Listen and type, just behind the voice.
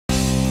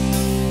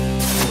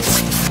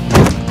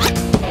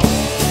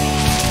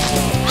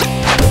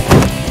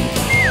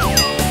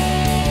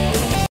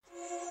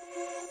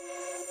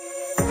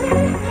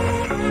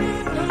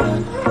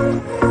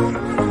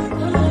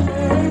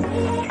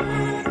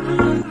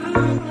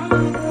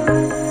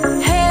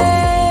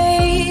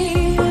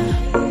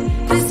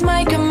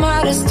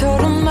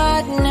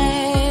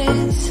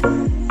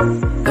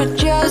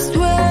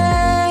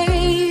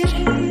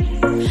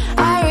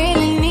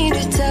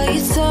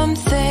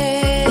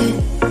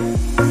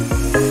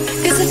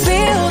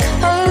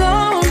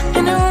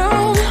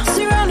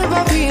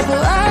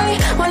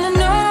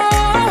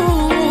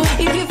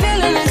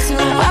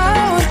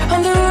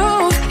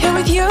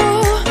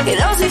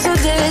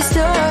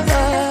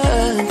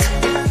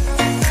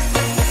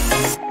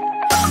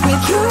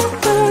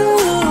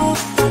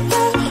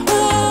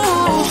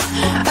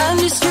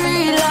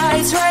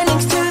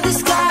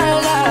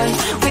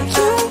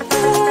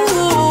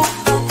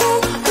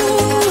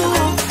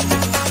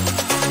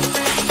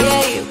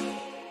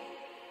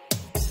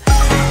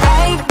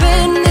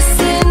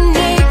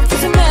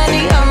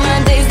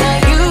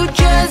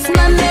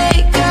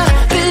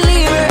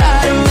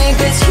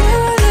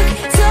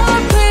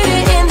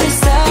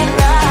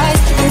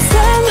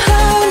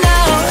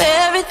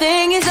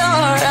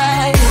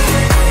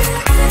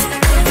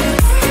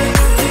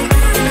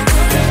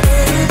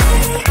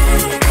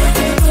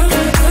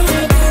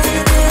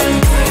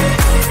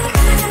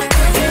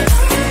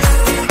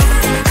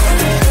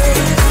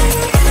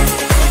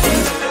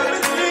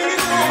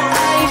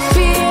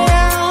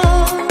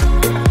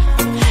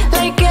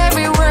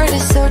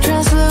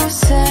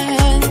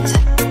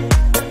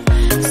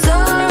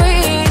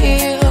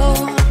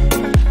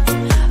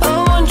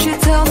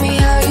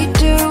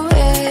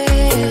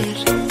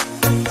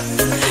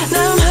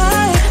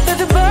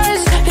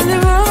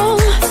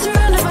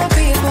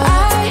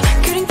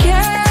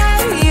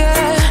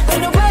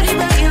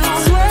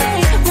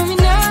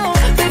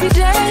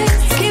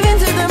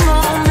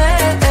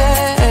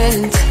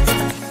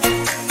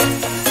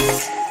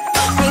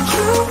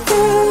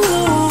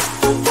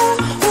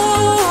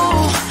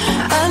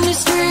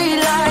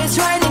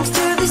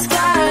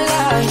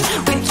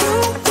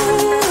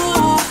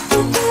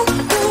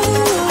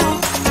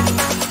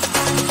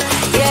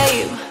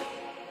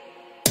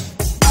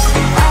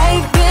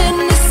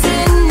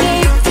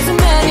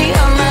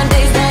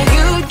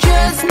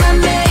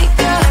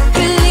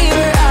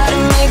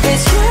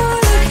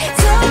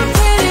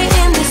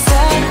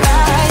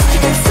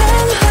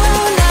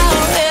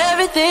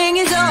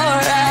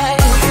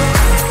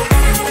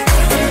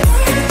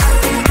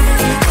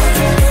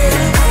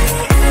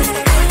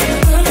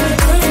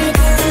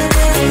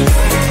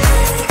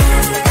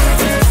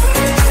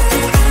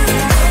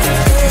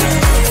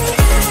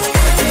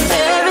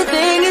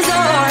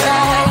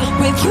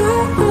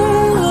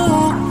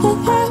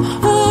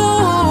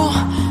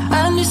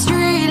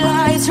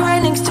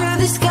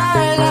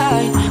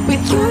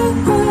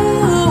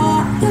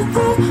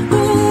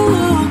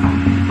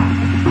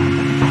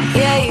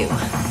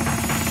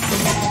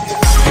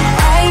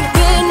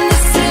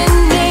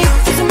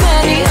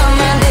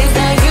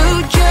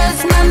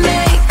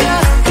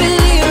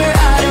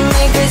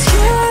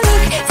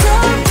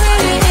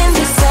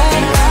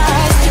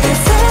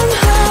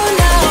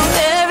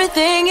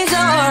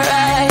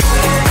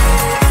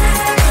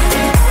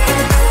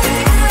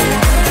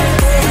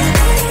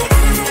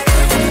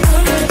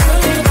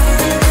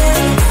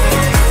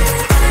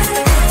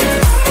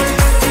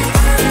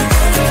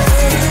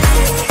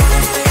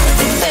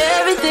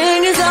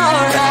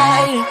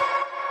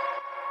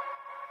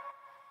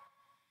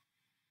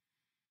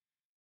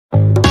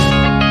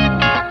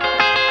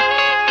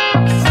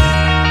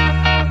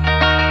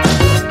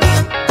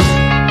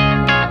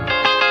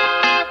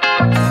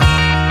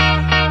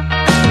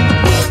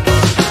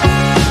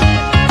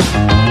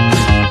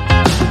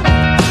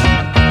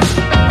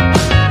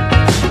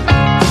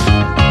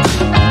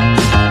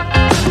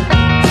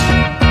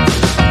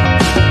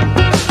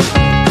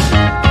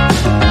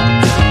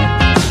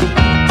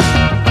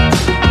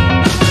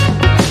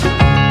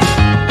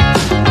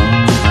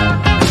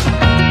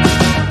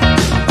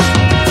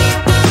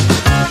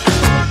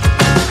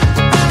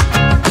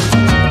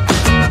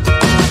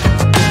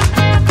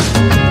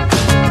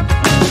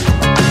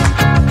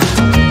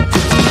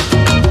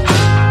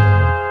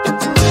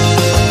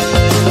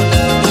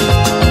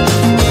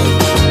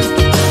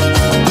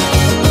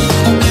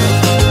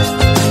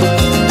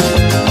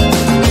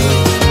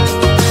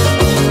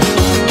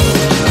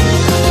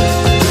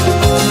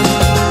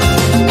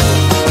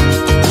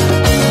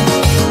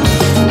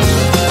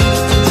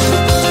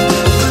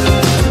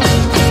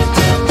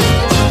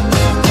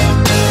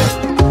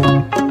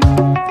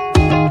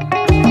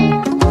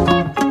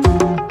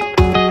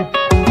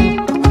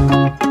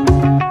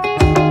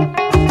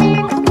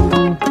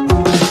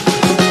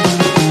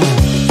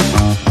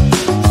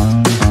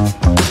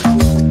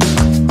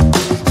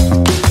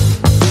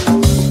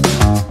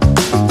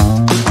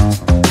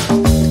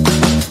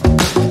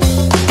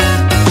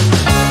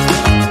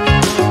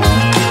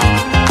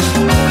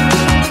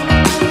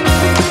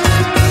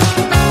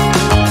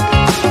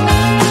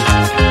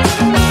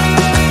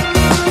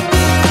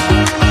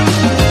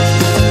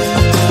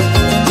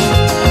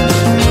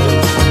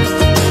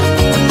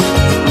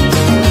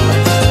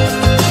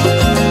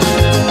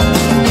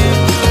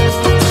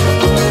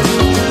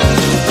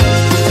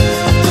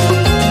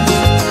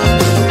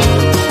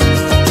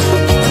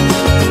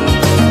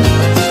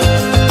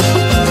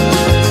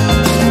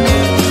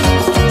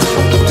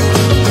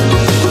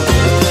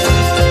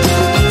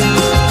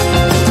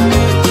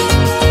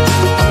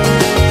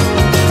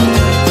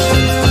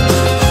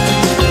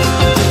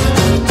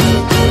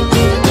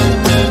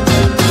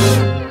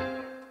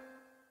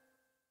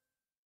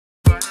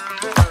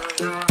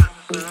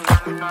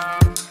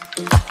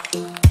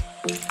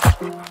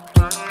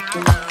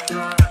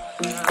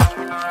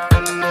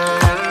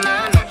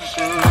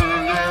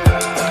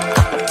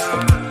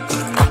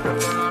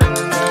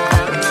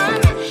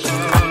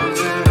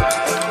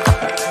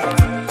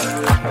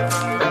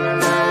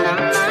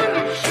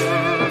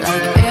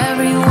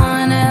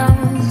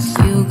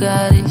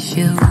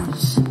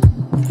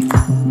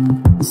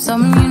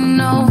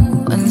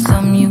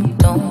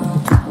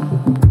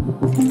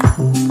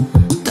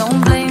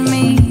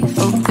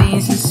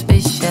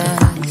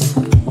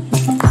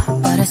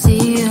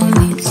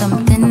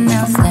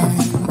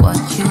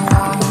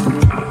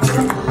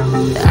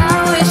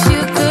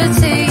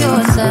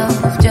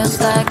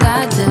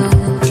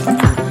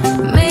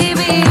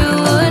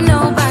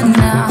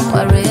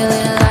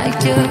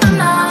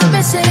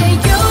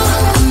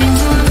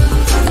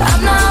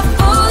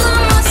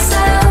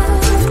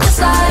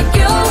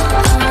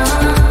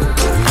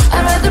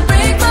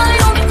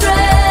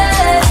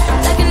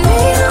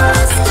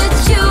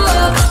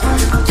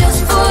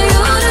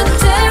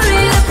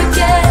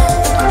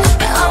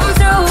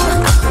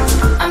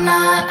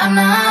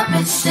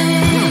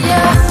missing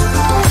you.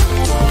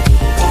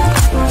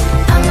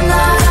 I'm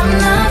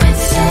not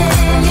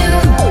missing you.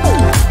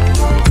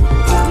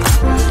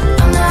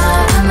 I'm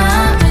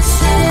not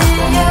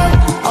missing you.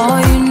 All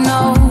you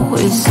know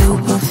is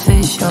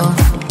superficial.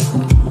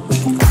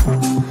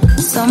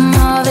 Some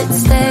of it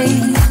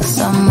stays,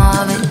 some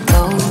of it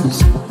goes.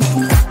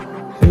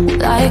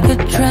 Like a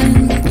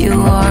trend, you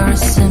are a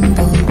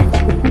symbol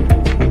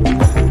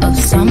of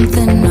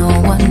something no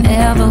one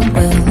ever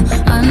will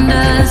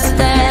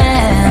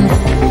understand.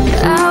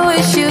 I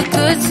wish you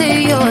could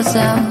see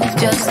yourself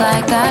just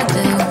like I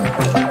do.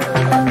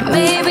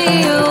 Maybe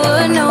you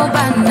would know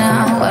by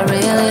now I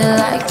really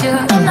liked you.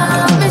 I'm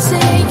not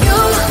missing you.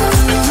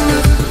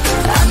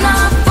 I'm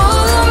not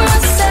full of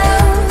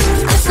myself,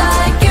 just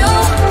like you.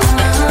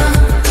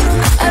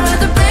 I'd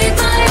rather break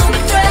my own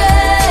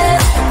thread,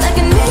 like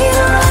a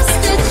needle I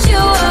stitch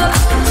you up,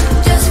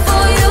 just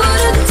for you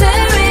to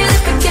tear it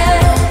if you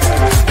get.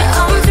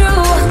 I'm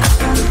through.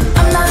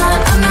 I'm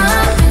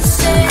not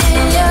missing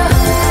you.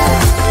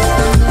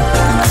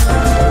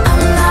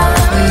 I'm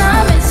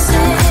not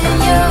missing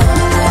you.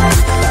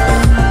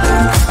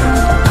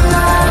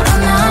 I'm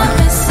not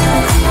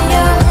missing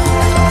you.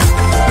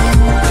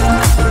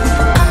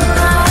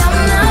 I'm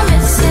not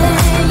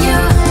missing you.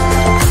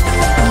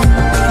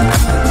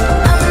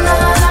 I'm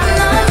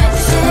not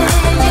missing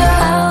you.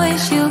 I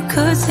wish you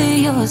could see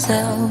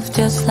yourself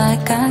just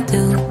like I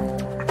do.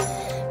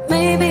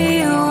 Maybe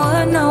you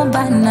would know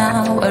by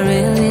now I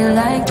really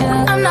like you.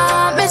 I'm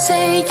not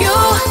missing you.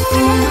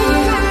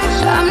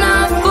 I'm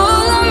not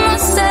full of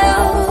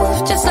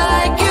myself, just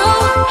like you.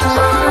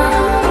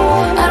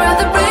 I'd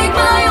rather break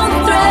my own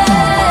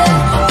thread,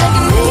 like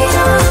a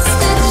needle to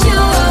stitch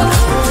you up,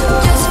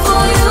 just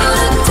for you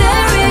to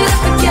tear it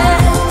up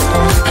again.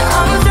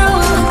 I'm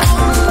through.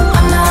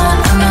 I'm not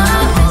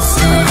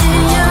missing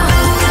you.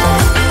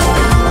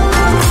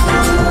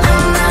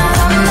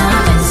 I'm not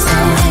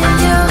missing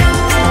you.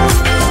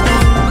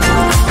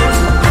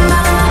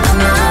 I'm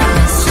not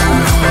missing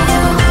you.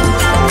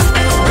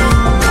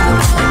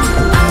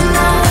 I'm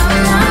not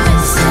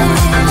missing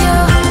you.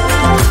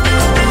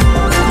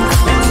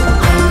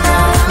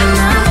 I'm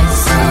not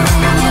missing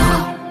you.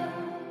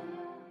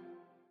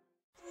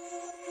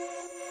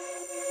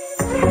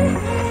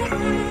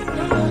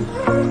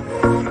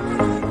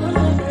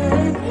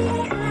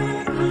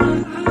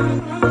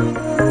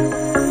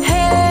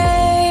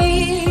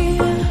 Hey,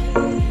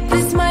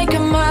 this might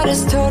come out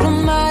as total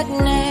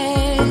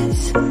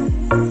madness,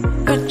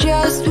 but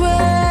just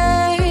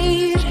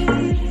wait.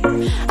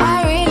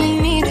 I really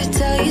need to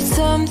tell you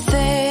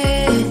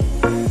something.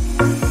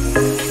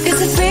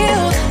 'Cause I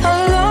feel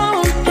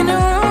alone in a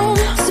room,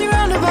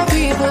 surrounded by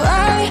people.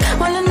 I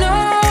wanna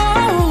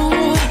know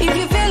if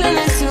you're feeling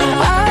it too.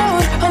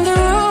 Out on the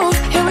roof,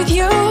 here with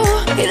you,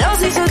 it all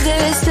seems so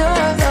distant.